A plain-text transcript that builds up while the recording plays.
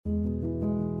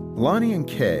Lonnie and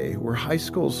Kay were high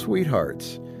school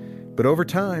sweethearts, but over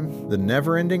time, the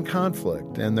never-ending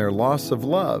conflict and their loss of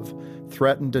love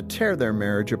threatened to tear their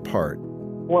marriage apart.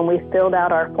 When we filled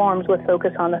out our forms with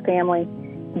Focus on the Family,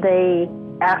 they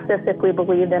asked us if we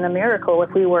believed in a miracle,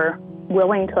 if we were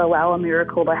willing to allow a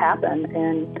miracle to happen.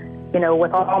 And,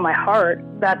 with all my heart,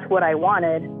 that's what I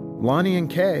wanted. Lonnie and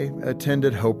Kay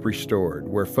attended Hope Restored,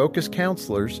 where Focus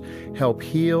counselors help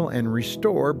heal and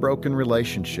restore broken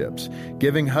relationships,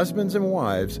 giving husbands and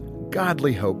wives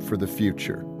godly hope for the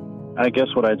future. I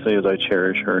guess what I'd say is I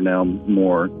cherish her now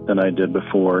more than I did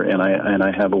before, and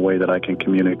I have a way that I can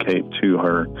communicate to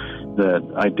her that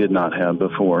I did not have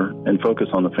before, and Focus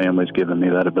on the Family's given me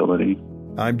that ability.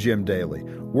 I'm Jim Daly.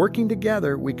 Working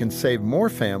together, we can save more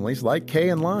families like Kay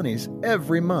and Lonnie's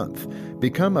every month.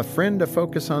 Become a friend of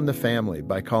Focus on the Family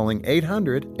by calling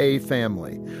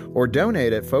 800-A-FAMILY or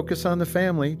donate at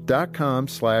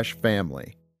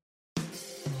focusonthefamily.com/family.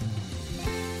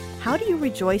 How do you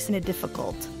rejoice in a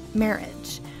difficult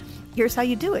marriage? Here's how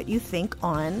you do it. You think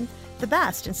on the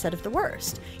best instead of the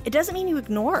worst. It doesn't mean you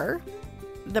ignore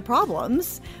the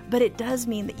problems, but it does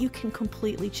mean that you can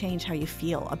completely change how you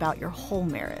feel about your whole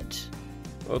marriage.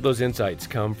 Well, those insights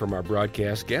come from our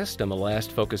broadcast guest on the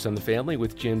last Focus on the Family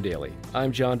with Jim Daly.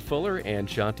 I'm John Fuller, and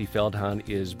Shaunti Feldhahn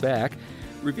is back,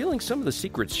 revealing some of the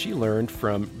secrets she learned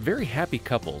from very happy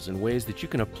couples in ways that you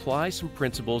can apply some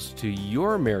principles to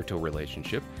your marital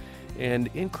relationship and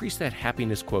increase that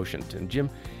happiness quotient. And Jim,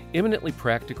 eminently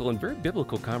practical and very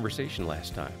biblical conversation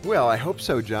last time. Well, I hope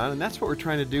so, John, and that's what we're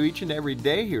trying to do each and every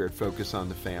day here at Focus on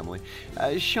the Family.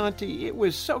 Shaunti, it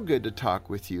was so good to talk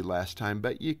with you last time,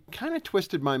 but you kind of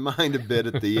twisted my mind a bit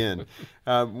at the end.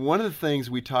 One of the things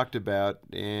we talked about,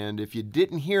 and if you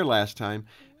didn't hear last time,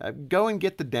 go and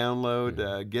get the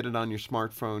download, get it on your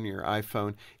smartphone, your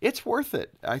iPhone. It's worth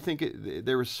it. I think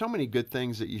there were so many good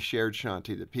things that you shared,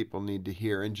 Shaunti, that people need to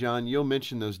hear. And John, you'll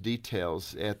mention those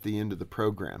details at the end of the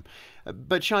program.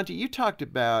 But Shaunti, you talked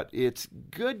about it's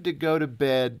good to go to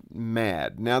bed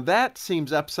mad. Now that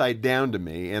seems upside down to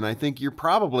me, and I think you're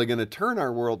probably going to turn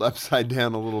our world upside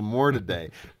down a little more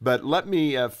today. But let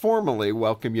me formally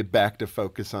welcome you back to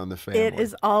Focus on the Family. It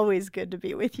is always good to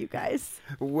be with you guys.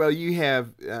 Well, you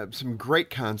have some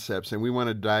great concepts, and we want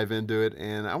to dive into it.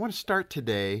 And I want to start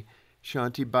today,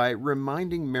 Shaunti, by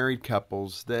reminding married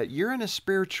couples that you're in a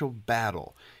spiritual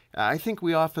battle. I think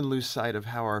we often lose sight of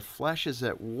how our flesh is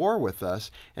at war with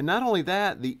us. And not only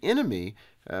that, the enemy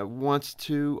wants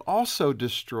to also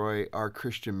destroy our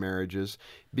Christian marriages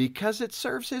because it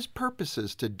serves his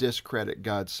purposes to discredit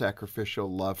God's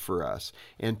sacrificial love for us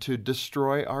and to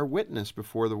destroy our witness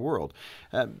before the world.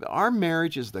 Our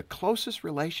marriage is the closest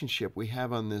relationship we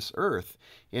have on this earth,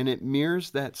 and it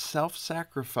mirrors that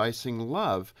self-sacrificing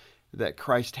love that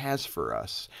Christ has for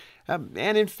us.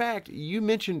 And in fact, you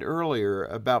mentioned earlier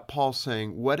about Paul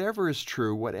saying, whatever is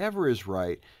true, whatever is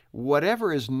right,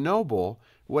 whatever is noble,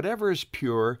 whatever is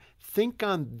pure, think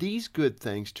on these good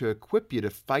things to equip you to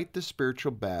fight the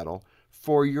spiritual battle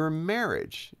for your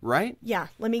marriage, right? Yeah,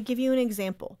 let me give you an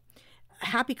example. A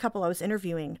happy couple I was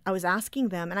interviewing, I was asking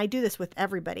them, and I do this with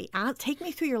everybody, take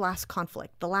me through your last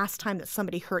conflict, the last time that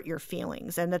somebody hurt your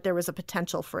feelings and that there was a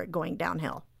potential for it going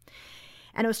downhill.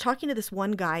 And I was talking to this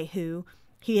one guy who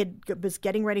was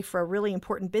getting ready for a really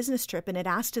important business trip and had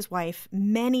asked his wife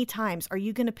many times, are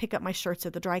you going to pick up my shirts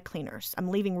at the dry cleaners? I'm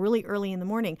leaving really early in the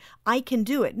morning. I can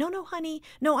do it. No, honey.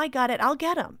 No, I got it. I'll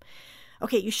get them.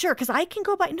 Okay, you sure? Because I can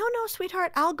go by. No,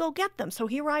 sweetheart, I'll go get them. So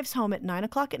he arrives home at 9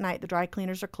 o'clock at night. The dry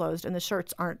cleaners are closed and the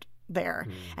shirts aren't there.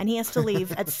 And he has to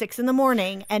leave at 6 in the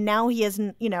morning. And now he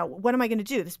isn't, what am I going to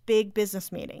do? This big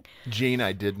business meeting. Gene,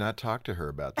 I did not talk to her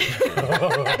about this.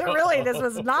 Really, this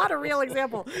was not a real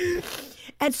example.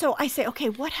 And so I say, okay,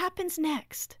 what happens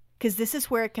next? Because this is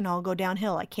where it can all go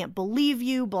downhill. I can't believe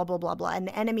you, blah, blah, blah, blah. And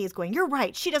the enemy is going, you're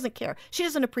right. She doesn't care. She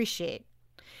doesn't appreciate.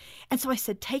 And so I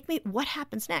said, what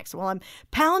happens next? Well, I'm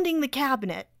pounding the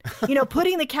cabinet,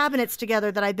 putting the cabinets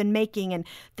together that I've been making. And,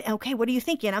 okay, what are you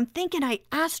thinking? I'm thinking I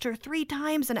asked her 3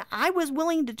 times and I was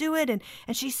willing to do it. And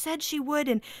she said she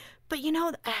would. But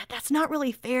that's not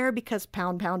really fair because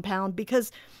pound,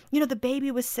 because, the baby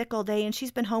was sick all day and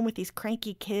she's been home with these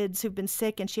cranky kids who've been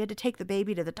sick and she had to take the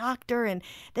baby to the doctor. And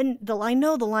then the line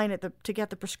to get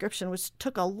the prescription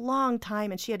took a long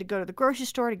time and she had to go to the grocery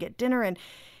store to get dinner. And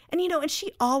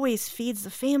she always feeds the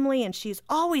family and she's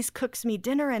always cooks me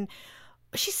dinner and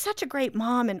she's such a great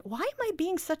mom. And why am I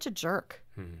being such a jerk?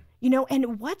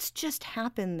 And what's just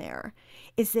happened there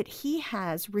is that he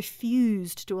has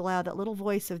refused to allow that little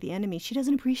voice of the enemy. She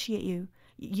doesn't appreciate you.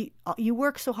 You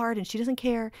work so hard and she doesn't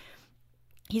care.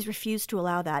 He's refused to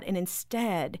allow that. And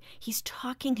instead, he's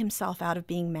talking himself out of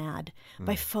being mad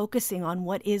by focusing on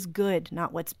what is good,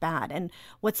 not what's bad, and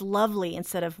what's lovely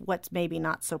instead of what's maybe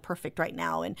not so perfect right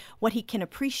now, and what he can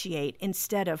appreciate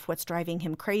instead of what's driving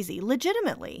him crazy,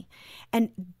 legitimately.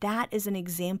 And that is an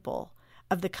example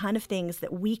of the kind of things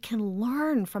that we can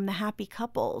learn from the happy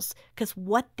couples, because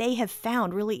what they have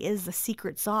found really is the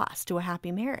secret sauce to a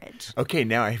happy marriage. Okay,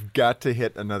 now I've got to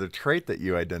hit another trait that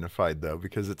you identified, though,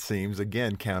 because it seems,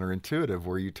 again, counterintuitive,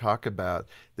 where you talk about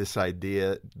this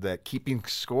idea that keeping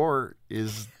score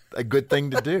is a good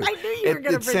thing to do. I knew you were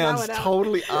going to bring that one It sounds out.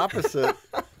 totally opposite,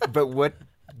 but what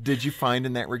did you find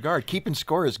in that regard? Keeping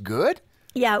score is good?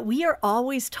 Yeah, we are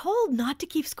always told not to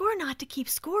keep score, not to keep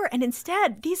score. And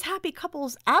instead, these happy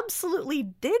couples absolutely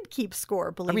did keep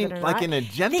score, believe it or not. Like in a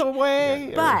gentle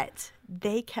way? But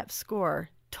they kept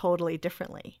score totally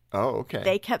differently. Oh, okay.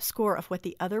 They kept score of what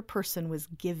the other person was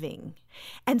giving.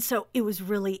 And so it was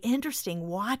really interesting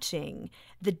watching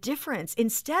the difference.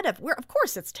 Instead of, where of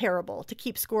course it's terrible to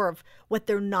keep score of what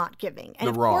they're not giving. And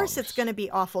The of course wrongs. it's going to be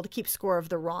awful to keep score of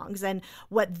the wrongs and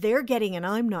what they're getting and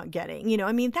I'm not getting. You know,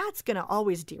 I mean, that's going to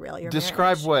always derail your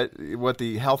Describe marriage. what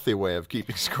the healthy way of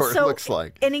keeping score So, looks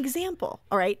like. An example,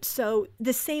 all right? So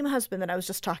the same husband that I was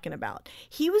just talking about,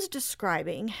 he was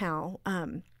describing how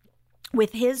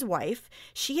with his wife,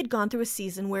 she had gone through a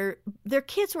season where their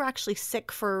kids were actually sick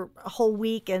for a whole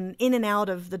week and in and out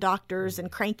of the doctors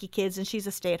and cranky kids, and she's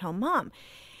a stay-at-home mom.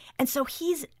 And so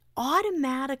he's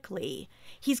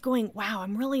going, wow,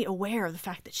 I'm really aware of the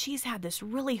fact that she's had this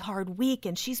really hard week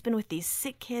and she's been with these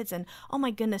sick kids and oh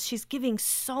my goodness, she's giving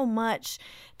so much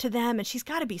to them and she's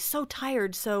got to be so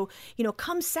tired. So, you know,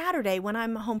 come Saturday when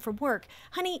I'm home from work,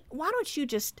 honey, why don't you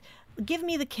just give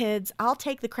me the kids? I'll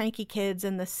take the cranky kids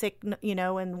and the sick, you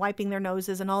know, and wiping their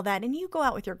noses and all that. And you go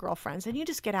out with your girlfriends and you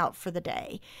just get out for the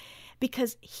day.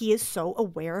 Because he is so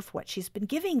aware of what she's been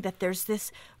giving, that there's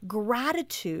this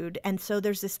gratitude. And so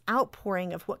there's this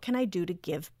outpouring of what can I do to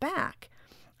give back?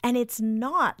 And it's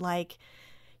not like,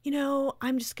 you know,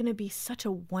 I'm just going to be such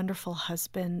a wonderful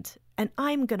husband and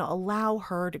I'm going to allow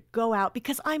her to go out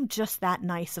because I'm just that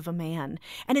nice of a man.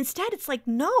 And instead it's like,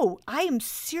 no, I am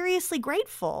seriously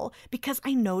grateful because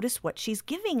I notice what she's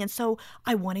giving. And so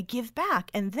I want to give back.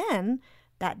 And then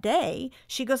that day,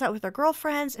 she goes out with her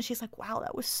girlfriends and she's like, wow,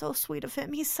 that was so sweet of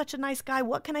him. He's such a nice guy.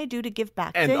 What can I do to give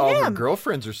back to him? And all her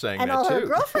girlfriends are saying And that all too. her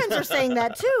girlfriends are saying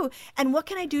that too. And what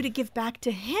can I do to give back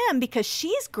to him? Because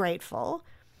she's grateful.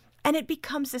 And it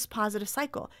becomes this positive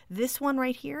cycle. This one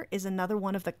right here is another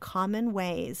one of the common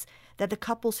ways that the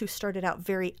couples who started out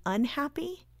very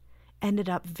unhappy ended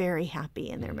up very happy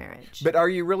in their marriage. But are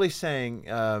you really saying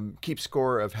keep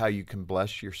score of how you can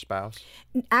bless your spouse?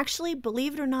 Actually,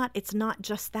 believe it or not, it's not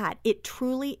just that. It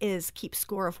truly is keep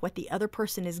score of what the other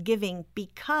person is giving,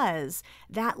 because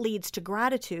that leads to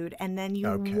gratitude, and then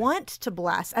you want to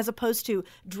bless, as opposed to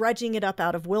dredging it up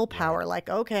out of willpower, like,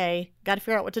 okay, got to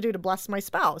figure out what to do to bless my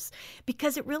spouse,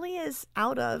 because it really is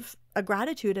out of a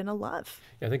gratitude and a love.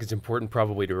 I think it's important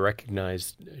probably to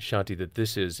recognize, Shanti, that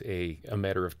this is a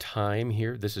matter of time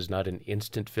here. This is not an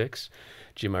instant fix.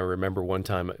 Jim, I remember one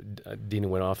time Dina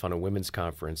went off on a women's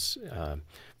conference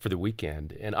for the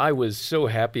weekend, and I was so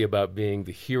happy about being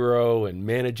the hero and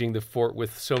managing the fort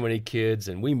with so many kids,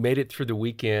 and we made it through the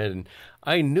weekend, and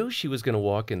I knew she was going to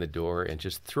walk in the door and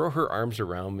just throw her arms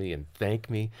around me and thank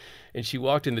me, and she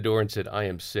walked in the door and said, "I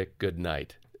am sick, good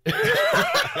night."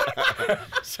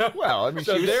 So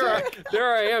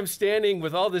there I am standing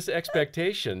with all this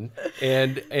expectation,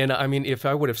 and I mean, if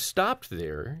I would have stopped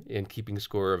there in keeping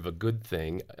score of a good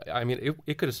thing, I mean,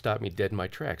 it could have stopped me dead in my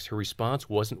tracks. Her response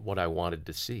wasn't what I wanted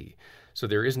to see. So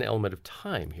there is an element of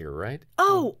time here, right?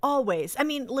 Oh, always. I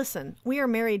mean, listen, we are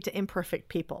married to imperfect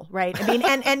people, right? I mean,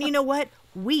 and you know what?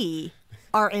 We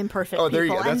are imperfect there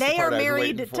you people, go. and That's the they are part I was married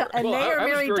waiting to, for. and Well, they are I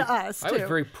was married very- to us too. I was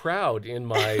very proud in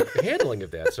my handling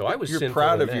of that, so I was You're sinful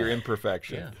proud in of your that.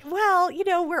 imperfection. Well, you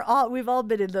know, we've all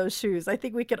been in those shoes. I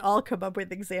think we could all come up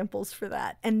with examples for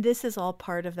that. And this is all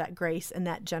part of that grace and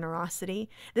that generosity.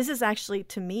 This is actually,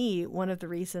 to me, one of the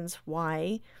reasons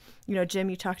why, you know, Jim,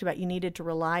 you talked about you needed to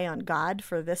rely on God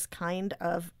for this kind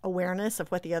of awareness of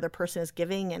what the other person is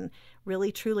giving and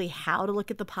really, truly how to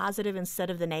look at the positive instead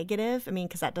of the negative. I mean,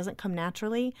 because that doesn't come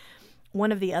naturally.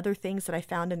 One of the other things that I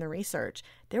found in the research,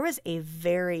 there was a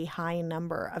very high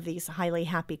number of these highly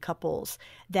happy couples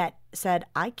that said,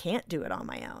 I can't do it on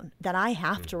my own, that I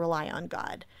have to rely on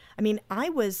God. I mean,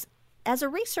 as a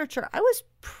researcher, I was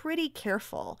pretty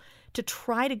careful to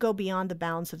try to go beyond the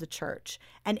bounds of the church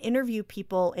and interview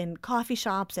people in coffee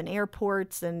shops and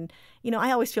airports. And,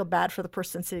 I always feel bad for the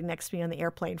person sitting next to me on the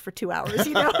airplane for 2 hours.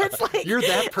 It's like, You're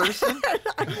that person?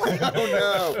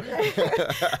 Oh,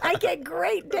 no. I get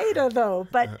great data, though.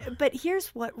 But here's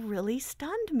what really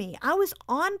stunned me. I was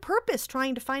on purpose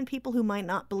trying to find people who might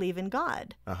not believe in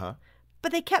God. Uh-huh.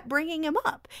 But they kept bringing him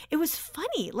up. It was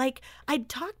funny. Like, I'd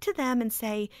talk to them and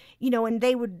say, and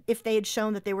they would, if they had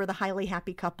shown that they were the highly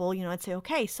happy couple, I'd say,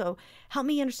 okay, so help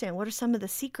me understand. What are some of the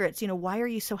secrets? Why are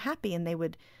you so happy? And they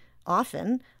would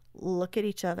often look at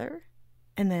each other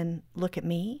and then look at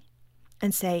me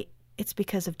and say, it's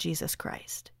because of Jesus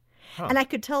Christ. Huh. And I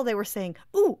could tell they were saying,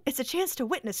 ooh, it's a chance to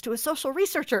witness to a social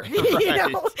researcher,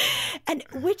 and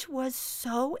which was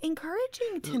so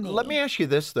encouraging to me. Let me ask you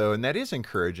this, though, and that is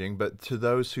encouraging, but to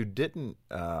those who didn't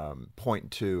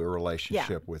point to a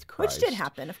relationship with Christ. Which did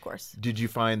happen, of course. Did you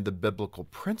find the biblical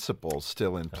principles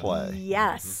still in play?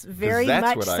 Yes, very much so.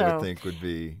 That's what I would think would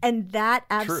be And that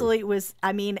absolutely true. Was,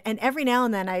 and every now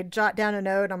and then I'd jot down a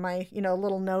note on my,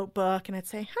 little notebook, and I'd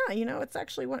say, it's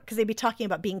actually one, because they'd be talking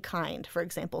about being kind, for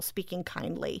example, speaking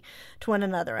kindly to one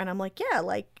another. And I'm like,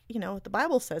 the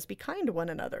Bible says be kind to one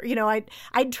another.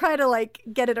 I'd try to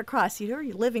get it across. You're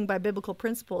living by biblical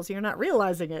principles. You're not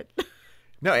realizing it.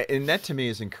 No, and that to me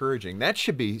is encouraging. That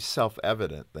should be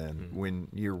self-evident then when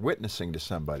you're witnessing to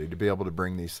somebody to be able to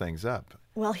bring these things up.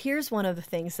 Well, here's one of the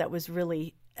things that was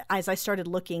really, as I started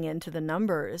looking into the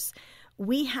numbers,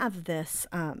 we have this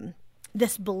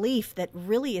this belief that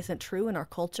really isn't true in our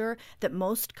culture, that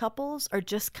most couples are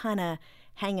just kind of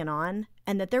hanging on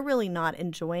and that they're really not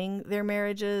enjoying their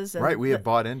marriages. And right, we have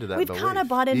bought into that belief. We've kind of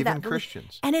bought into even that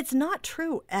Christians. And it's not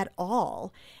true at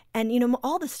all. And,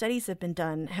 all the studies that have been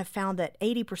done have found that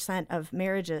 80% of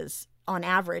marriages, on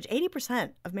average,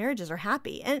 80% of marriages are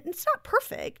happy. And it's not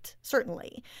perfect,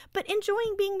 certainly, but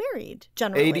enjoying being married,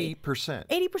 generally. 80%.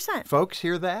 80%. Folks,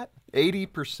 hear that?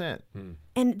 80%.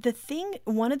 And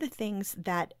one of the things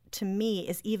that to me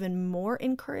is even more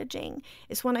encouraging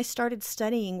is when I started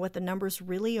studying what the numbers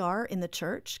really are in the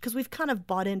church, because we've kind of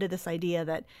bought into this idea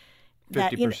that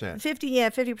 50%.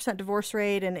 50% divorce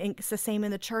rate, and it's the same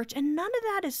in the church. And none of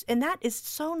that is, and that is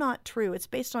so not true. It's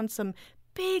based on some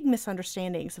big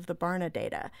misunderstandings of the Barna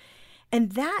data.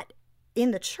 And that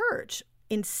in the church,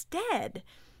 instead,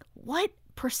 what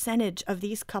percentage of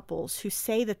these couples who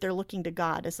say that they're looking to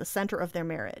God as the center of their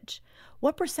marriage,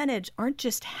 what percentage aren't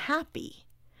just happy?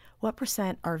 What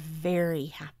percent are very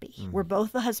happy, where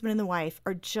both the husband and the wife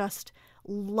are just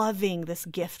loving this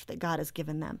gift that God has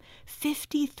given them?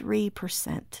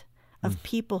 53% of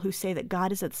people who say that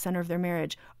God is at the center of their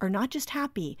marriage are not just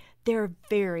happy, they're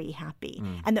very happy.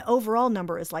 And the overall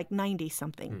number is like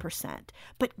 90-something%.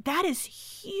 But that is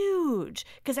huge,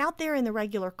 because out there in the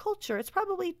regular culture, it's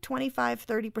probably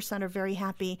 25-30% are very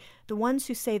happy. The ones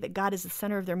who say that God is the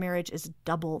center of their marriage is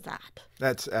double that.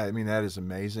 That is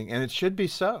amazing. And it should be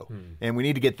so. And we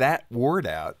need to get that word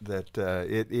out that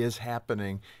it is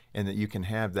happening and that you can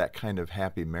have that kind of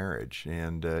happy marriage.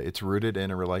 And it's rooted in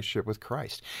a relationship with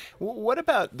Christ. What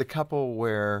about the couple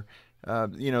where,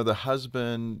 the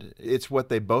husband, it's what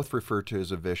they both refer to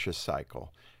as a vicious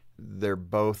cycle. They're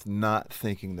both not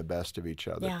thinking the best of each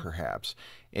other, perhaps.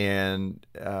 And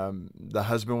the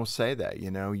husband will say that,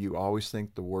 you always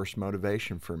think the worst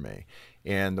motivation for me.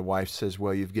 And the wife says,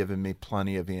 well, you've given me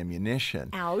plenty of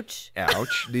ammunition. Ouch.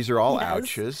 Ouch. These are all Yes.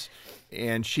 ouches.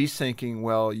 And she's thinking,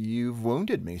 well, you've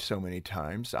wounded me so many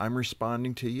times. I'm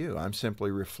responding to you. I'm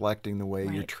simply reflecting the way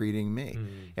you're treating me.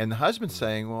 And the husband's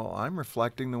saying, well, I'm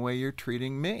reflecting the way you're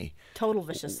treating me. Total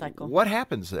vicious cycle. What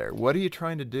happens there? What are you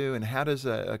trying to do? And how does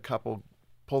a couple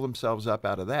pull themselves up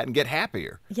out of that and get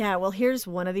happier? Yeah, well, here's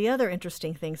one of the other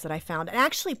interesting things that I found. And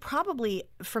actually, probably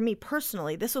for me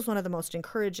personally, this was one of the most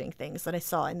encouraging things that I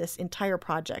saw in this entire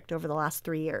project over the last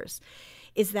 3 years,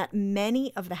 is that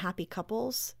many of the happy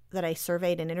couples that I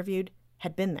surveyed and interviewed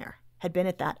had been there, had been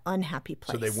at that unhappy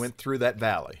place. So they went through that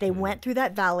valley. They went through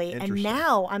that valley, and Interesting.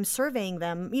 now I'm surveying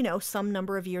them, some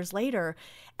number of years later,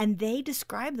 and they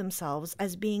describe themselves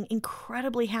as being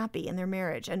incredibly happy in their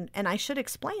marriage. And I should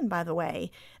explain, by the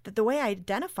way, that the way I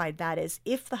identified that is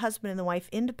if the husband and the wife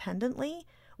independently,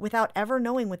 without ever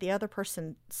knowing what the other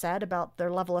person said about their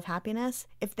level of happiness,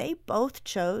 if they both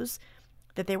chose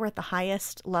that they were at the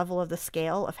highest level of the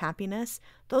scale of happiness,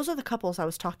 those are the couples I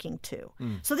was talking to.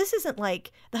 So this isn't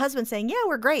like the husband saying, yeah,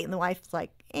 we're great, and the wife's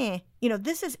like,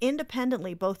 this is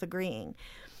independently both agreeing.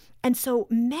 And so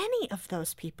many of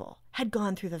those people had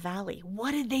gone through the valley.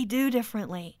 What did they do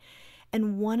differently?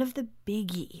 And one of the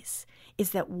biggies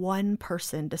is that one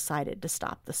person decided to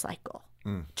stop the cycle.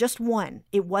 Just one.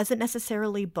 It wasn't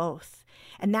necessarily both.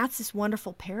 And that's this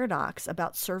wonderful paradox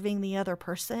about serving the other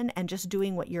person and just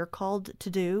doing what you're called to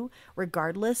do,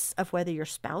 regardless of whether your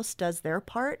spouse does their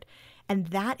part. And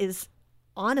that is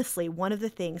honestly one of the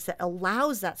things that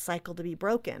allows that cycle to be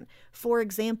broken. For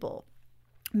example,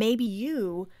 maybe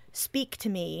you speak to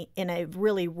me in a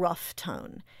really rough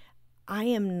tone. I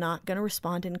am not going to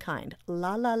respond in kind.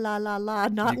 La, la, la, la, la,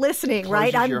 not listening,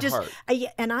 right? I'm just,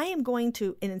 and I am going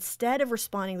to, and instead of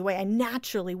responding the way I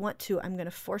naturally want to, I'm going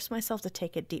to force myself to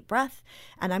take a deep breath,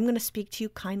 and I'm going to speak to you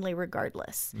kindly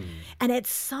regardless. And at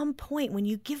some point, when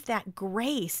you give that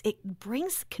grace, it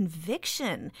brings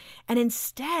conviction. And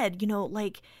instead,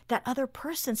 like that other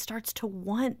person starts to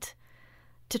want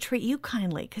to treat you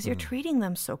kindly because you're treating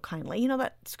them so kindly. You know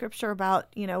that scripture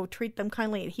about, treat them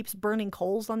kindly, it heaps burning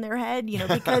coals on their head,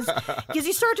 because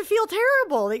you start to feel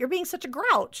terrible that you're being such a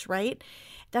grouch, right?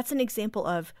 That's an example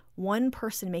of one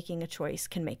person making a choice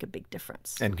can make a big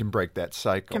difference. And can break that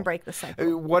cycle. Can break the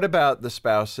cycle. What about the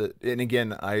spouse and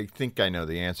again, I think I know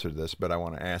the answer to this, but I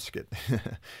want to ask it.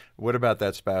 What about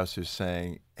that spouse who's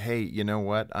saying, hey, you know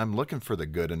what? I'm looking for the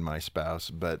good in my spouse,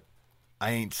 but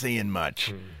I ain't seeing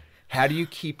much. How do you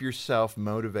keep yourself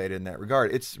motivated in that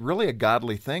regard? It's really a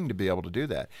godly thing to be able to do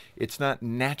that. It's not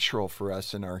natural for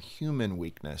us in our human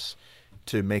weakness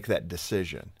to make that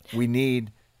decision. We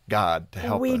need God to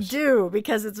help us. We do,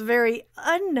 because it's very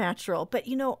unnatural. But,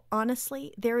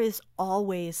 honestly, there is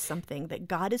always something that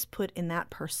God has put in that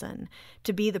person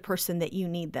to be the person that you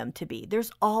need them to be.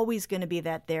 There's always going to be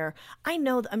that there.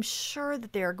 I'm sure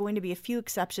that there are going to be a few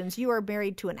exceptions. You are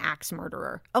married to an axe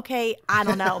murderer. Okay, I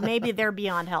don't know. Maybe they're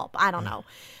beyond help. I don't know.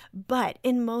 But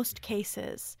in most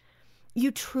cases,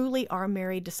 you truly are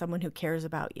married to someone who cares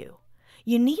about you.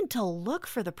 You need to look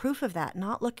for the proof of that,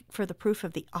 not look for the proof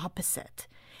of the opposite.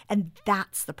 And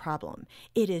that's the problem.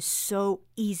 It is so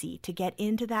easy to get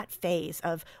into that phase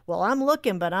of, well, I'm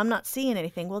looking, but I'm not seeing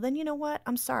anything. Well, then you know what?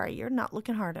 I'm sorry. You're not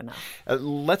looking hard enough.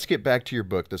 Let's get back to your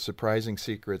book, The Surprising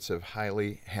Secrets of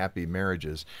Highly Happy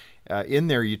Marriages. In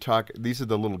there, you talk, these are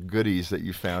the little goodies that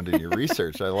you found in your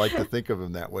research. I like to think of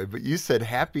them that way. But you said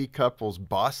happy couples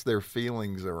boss their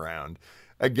feelings around.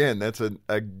 Again, that's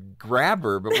a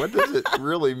grabber, but what does it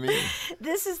really mean?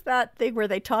 This is that thing where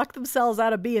they talk themselves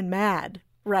out of being mad,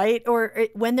 right? Or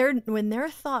when their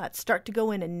thoughts start to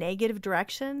go in a negative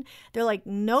direction, they're like,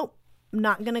 nope, I'm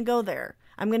not going to go there.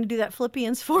 I'm going to do that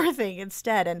Philippians 4 thing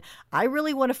instead. And I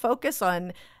really want to focus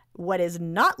on what is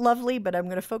not lovely, but I'm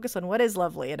going to focus on what is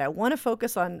lovely. And I want to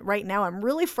focus on, right now, I'm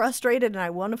really frustrated and I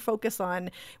want to focus on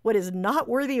what is not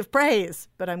worthy of praise,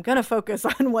 but I'm going to focus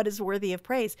on what is worthy of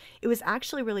praise. It was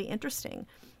actually really interesting.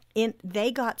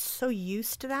 They got so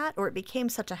used to that, or it became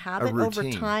such a habit over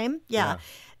time. Yeah.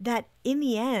 That in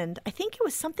the end, I think it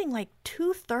was something like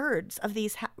 2/3 of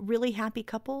these really happy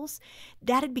couples,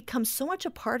 that had become so much a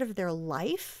part of their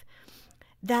life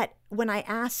that when I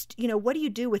asked, what do you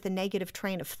do with a negative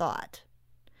train of thought?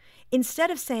 Instead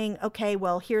of saying, okay,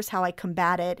 well, here's how I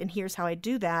combat it and here's how I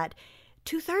do that,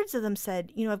 2/3 of them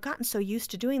said, I've gotten so used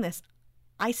to doing this,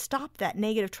 I stop that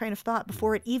negative train of thought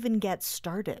before it even gets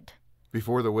started.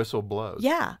 Before the whistle blows.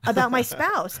 Yeah, about my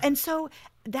spouse. And so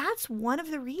that's one of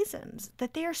the reasons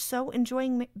that they are so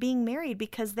enjoying being married,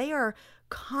 because they are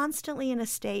constantly in a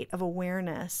state of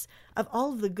awareness of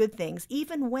all of the good things,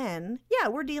 even when,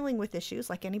 we're dealing with issues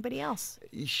like anybody else.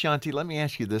 Shanti, let me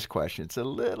ask you this question. It's a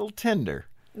little tender.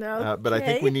 No, but I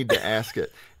think we need to ask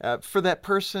it. For that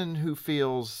person who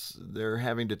feels they're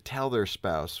having to tell their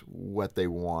spouse what they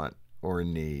want or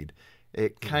need,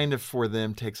 it kind of for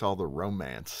them takes all the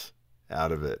romance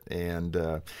out of it.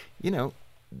 And,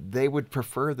 they would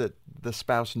prefer that the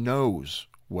spouse knows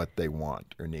what they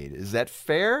want or need. Is that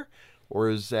fair? Or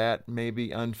is that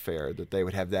maybe unfair that they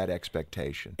would have that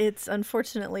expectation? It's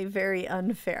unfortunately very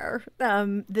unfair.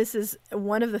 This is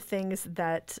one of the things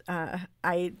that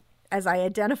as I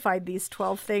identified these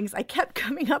 12 things, I kept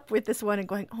coming up with this one and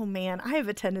going, oh man, I have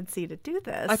a tendency to do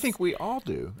this. I think we all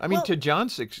do. I mean, to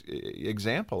John's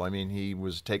example, he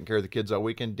was taking care of the kids all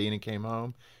weekend. Dina came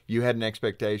home. You had an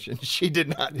expectation. She did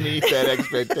not meet that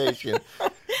expectation.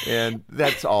 And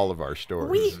that's all of our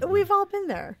stories. We've all been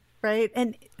there. Right.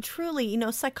 And truly,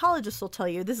 psychologists will tell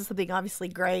you, this is something obviously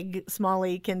Greg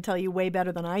Smalley can tell you way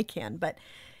better than I can. But,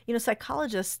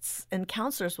 psychologists and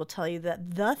counselors will tell you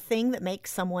that the thing that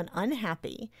makes someone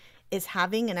unhappy is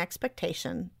having an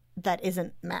expectation that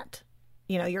isn't met.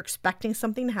 You're expecting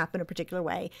something to happen a particular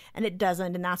way and it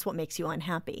doesn't. And that's what makes you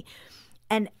unhappy.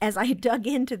 And as I dug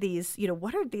into these,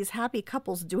 what are these happy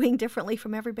couples doing differently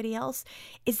from everybody else,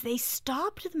 is they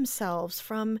stopped themselves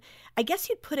from, I guess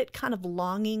you'd put it, kind of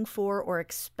longing for or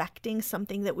expecting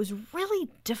something that was really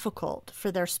difficult for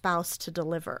their spouse to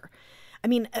deliver. I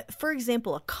mean, for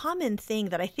example, a common thing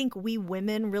that I think we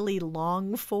women really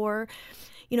long for,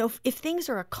 if things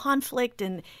are a conflict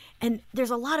and there's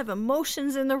a lot of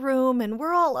emotions in the room and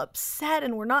we're all upset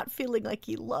and we're not feeling like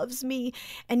he loves me,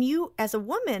 and you as a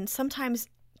woman sometimes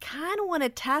kind of want to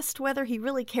test whether he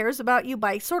really cares about you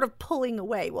by sort of pulling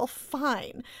away. Well,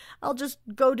 fine, I'll just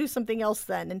go do something else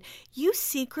then. And you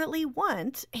secretly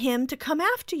want him to come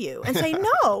after you and say,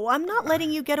 no, I'm not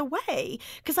letting you get away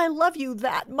because I love you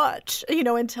that much,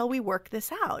 until we work this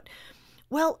out.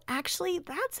 Well, actually,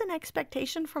 that's an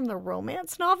expectation from the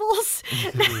romance novels.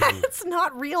 That's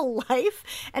not real life.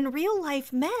 And real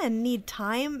life men need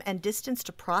time and distance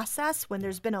to process when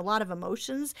there's been a lot of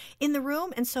emotions in the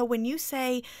room. And so when you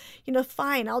say,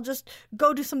 fine, I'll just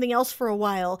go do something else for a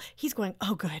while, he's going,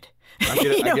 oh, good. I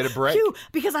get a break.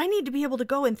 Because I need to be able to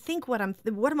go and think what am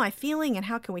I feeling and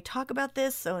how can we talk about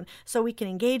this so we can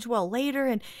engage well later.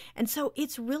 And so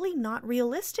it's really not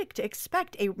realistic to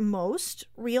expect most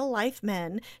real life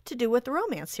men to do what the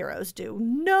romance heroes do.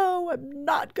 No, I'm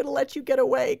not going to let you get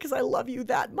away because I love you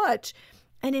that much.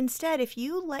 And instead, if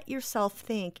you let yourself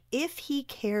think, if he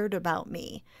cared about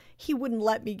me, he wouldn't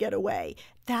let me get away.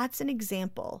 That's an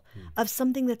example of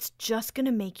something that's just going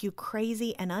to make you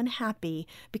crazy and unhappy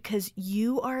because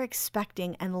you are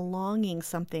expecting and longing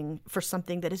for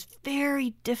something that is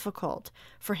very difficult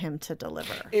for him to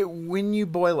deliver. When you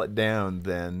boil it down,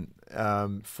 then,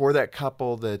 for that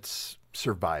couple that's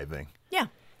surviving, yeah,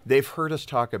 they've heard us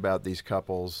talk about these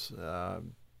couples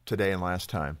today and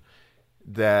last time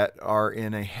that are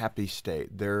in a happy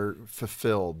state. They're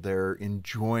fulfilled. They're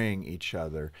enjoying each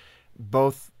other.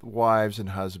 Both wives and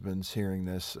husbands hearing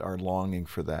this are longing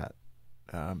for that.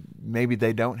 Maybe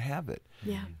they don't have it.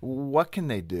 Yeah. What can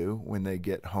they do when they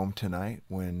get home tonight,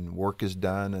 when work is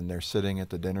done and they're sitting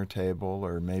at the dinner table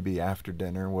or maybe after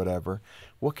dinner, whatever?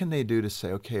 What can they do to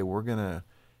say, okay, we're going to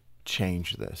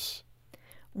change this?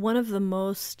 One of the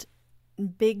most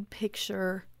big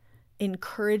picture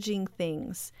encouraging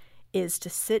things is to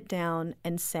sit down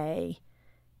and say,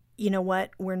 you know what,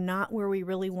 we're not where we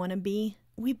really want to be.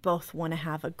 We both want to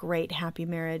have a great, happy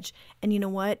marriage. And you know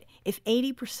what? If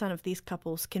 80% of these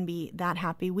couples can be that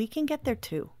happy, we can get there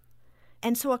too.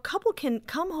 And so a couple can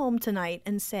come home tonight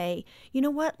and say, you know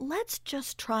what, let's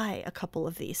just try a couple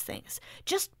of these things.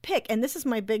 Just pick, and this is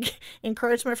my big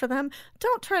encouragement for them,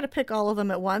 don't try to pick all of them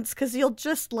at once because you'll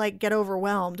just get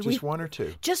overwhelmed. Just one or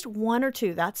two. Just one or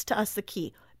two. That's to us the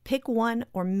key. Pick one,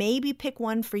 or maybe pick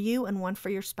one for you and one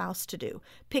for your spouse to do.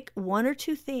 Pick one or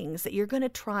two things that you're going to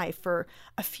try for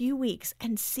a few weeks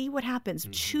and see what happens.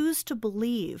 Mm-hmm. Choose to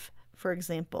believe, for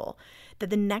example, that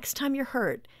the next time you're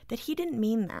hurt, that he didn't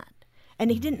mean that.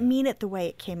 And he didn't mean it the way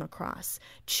it came across.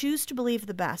 Choose to believe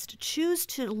the best. Choose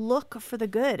to look for the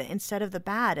good instead of the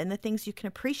bad and the things you can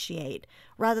appreciate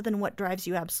rather than what drives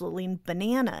you absolutely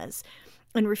bananas.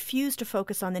 And refuse to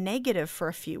focus on the negative for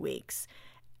a few weeks.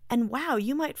 And wow,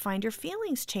 you might find your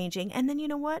feelings changing. And then you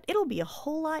know what? It'll be a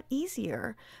whole lot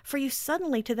easier for you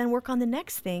suddenly to then work on the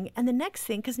next thing and the next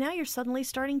thing because now you're suddenly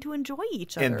starting to enjoy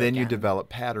each other. And then again. You develop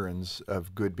patterns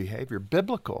of good behavior,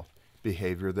 biblical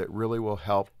behavior that really will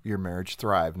help your marriage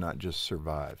thrive, not just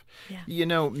survive.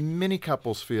 Yeah. Many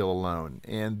couples feel alone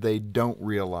and they don't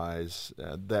realize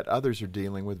that others are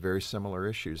dealing with very similar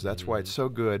issues. That's why it's so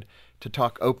good to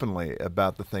talk openly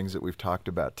about the things that we've talked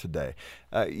about today.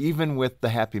 Even with the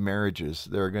happy marriages,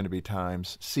 there are going to be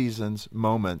times, seasons,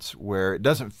 moments where it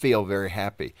doesn't feel very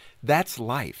happy. That's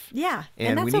life. Yeah,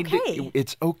 and that's okay.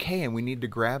 It's okay, and we need to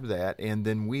grab that. And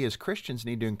then we as Christians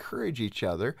need to encourage each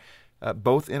other,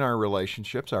 both in our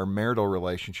relationships, our marital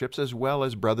relationships, as well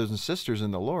as brothers and sisters in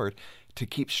the Lord, to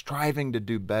keep striving to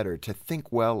do better, to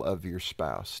think well of your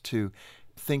spouse, to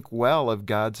think well of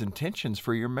God's intentions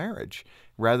for your marriage,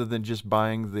 rather than just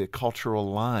buying the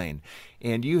cultural line.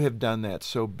 And you have done that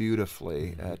so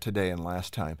beautifully today and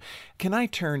last time. Can I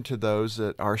turn to those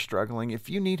that are struggling? If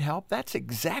you need help, that's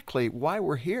exactly why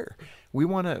we're here. We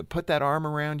want to put that arm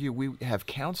around you. We have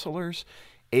counselors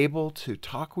able to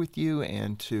talk with you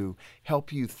and to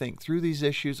help you think through these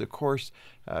issues. Of course,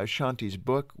 Shanti's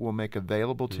book will make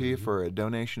available to you for a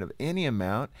donation of any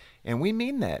amount, and we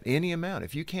mean that, any amount.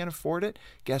 If you can't afford it,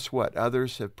 guess what?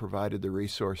 Others have provided the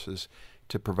resources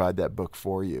to provide that book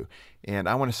for you. And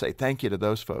I want to say thank you to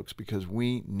those folks because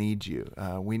we need you.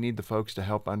 We need the folks to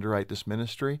help underwrite this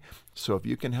ministry. So if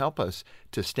you can help us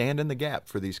to stand in the gap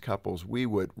for these couples, we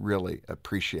would really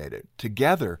appreciate it.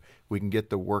 Together, we can get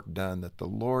the work done that the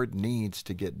Lord needs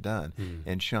to get done.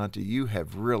 And Shanti, you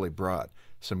have really brought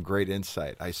some great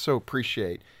insight. I so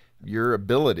appreciate your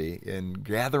ability in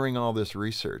gathering all this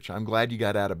research. I'm glad you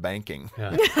got out of banking.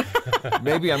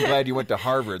 Maybe I'm glad you went to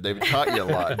Harvard. They've taught you a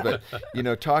lot. But,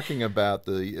 talking about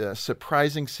the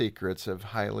surprising secrets of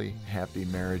highly happy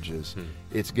marriages,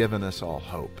 it's given us all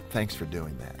hope. Thanks for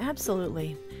doing that.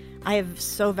 Absolutely. I have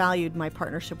so valued my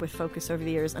partnership with Focus over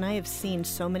the years, and I have seen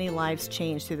so many lives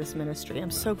change through this ministry. I'm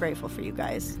so grateful for you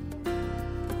guys.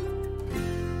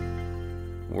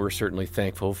 We're certainly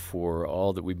thankful for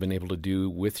all that we've been able to do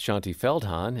with Shanti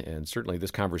Feldhahn, and certainly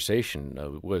this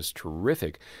conversation was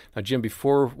terrific. Now, Jim,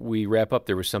 before we wrap up,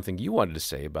 there was something you wanted to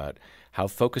say about how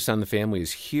Focus on the Family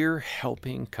is here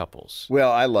helping couples. Well,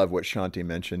 I love what Shanti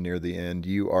mentioned near the end.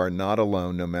 You are not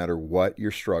alone no matter what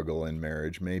your struggle in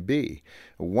marriage may be.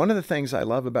 One of the things I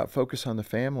love about Focus on the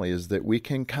Family is that we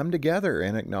can come together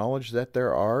and acknowledge that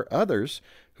there are others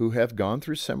who have gone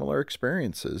through similar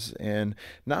experiences. And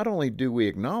not only do we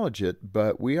acknowledge it,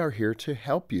 but we are here to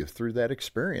help you through that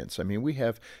experience. I mean, we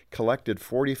have collected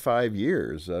 45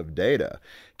 years of data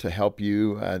to help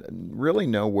you really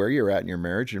know where you're at in your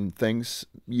marriage and things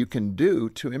you can do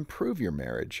to improve your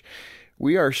marriage.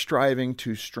 We are striving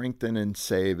to strengthen and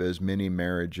save as many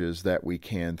marriages that we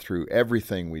can through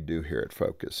everything we do here at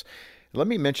Focus. Let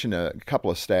me mention a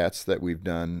couple of stats that we've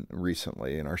done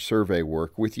recently in our survey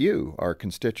work with you, our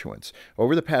constituents.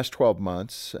 Over the past 12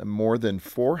 months, more than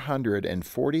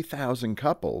 440,000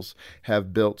 couples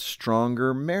have built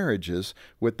stronger marriages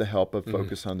with the help of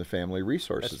Focus on the Family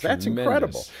resources. That's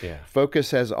incredible. Yeah.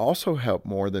 Focus has also helped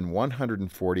more than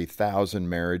 140,000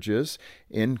 marriages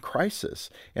in crisis.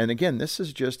 And again, this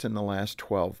is just in the last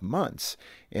 12 months.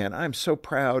 And I'm so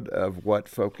proud of what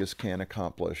Focus can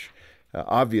accomplish.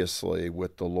 Obviously,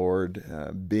 with the Lord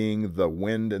being the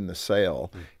wind in the sail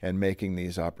and making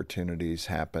these opportunities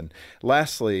happen.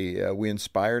 Lastly, we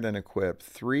inspired and equipped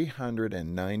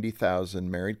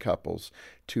 390,000 married couples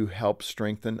to help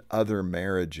strengthen other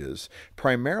marriages,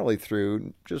 primarily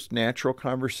through just natural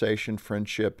conversation,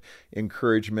 friendship,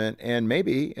 encouragement, and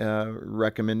maybe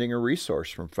recommending a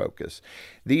resource from Focus.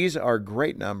 These are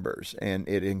great numbers, and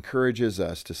it encourages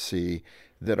us to see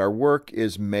that our work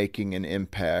is making an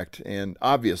impact, and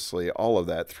obviously all of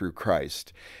that through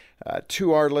Christ.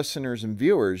 To our listeners and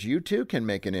viewers, you too can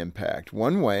make an impact.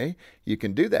 One way you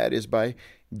can do that is by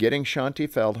getting Shanti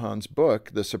Feldhahn's book,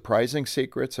 The Surprising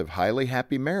Secrets of Highly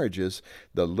Happy Marriages,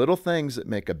 The Little Things That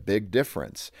Make a Big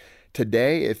Difference.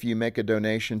 Today, if you make a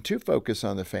donation to Focus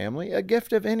on the Family, a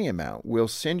gift of any amount, we'll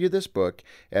send you this book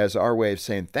as our way of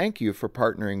saying thank you for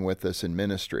partnering with us in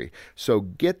ministry. So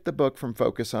get the book from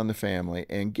Focus on the Family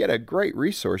and get a great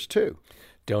resource too.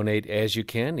 Donate as you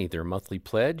can, either a monthly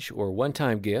pledge or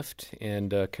one-time gift,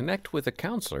 and connect with a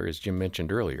counselor, as Jim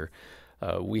mentioned earlier.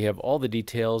 We have all the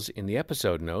details in the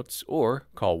episode notes, or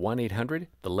call 1-800,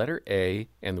 the letter A,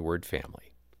 and the word family.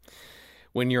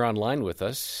 When you're online with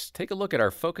us, take a look at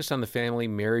our Focus on the Family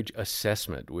Marriage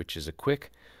Assessment, which is a quick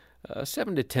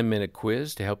 7 to 10 minute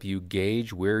quiz to help you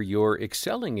gauge where you're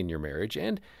excelling in your marriage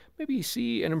and maybe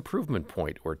see an improvement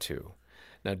point or two.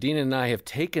 Now, Dina and I have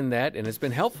taken that, and it's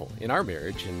been helpful in our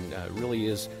marriage, and really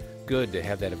is good to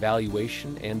have that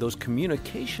evaluation and those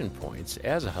communication points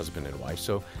as a husband and wife.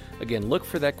 So, again, look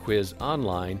for that quiz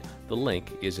online. The link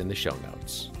is in the show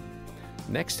notes.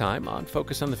 Next time on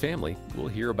Focus on the Family, we'll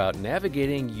hear about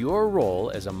navigating your role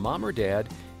as a mom or dad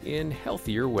in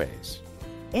healthier ways.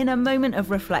 In a moment of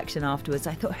reflection afterwards,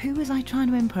 I thought, who was I trying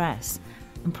to impress?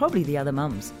 And probably the other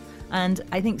mums. And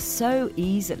I think so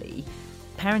easily,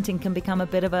 parenting can become a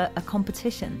bit of a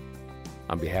competition.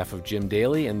 On behalf of Jim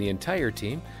Daly and the entire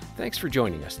team, thanks for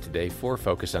joining us today for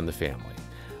Focus on the Family.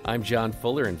 I'm John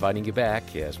Fuller, inviting you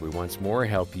back as we once more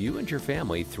help you and your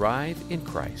family thrive in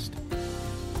Christ.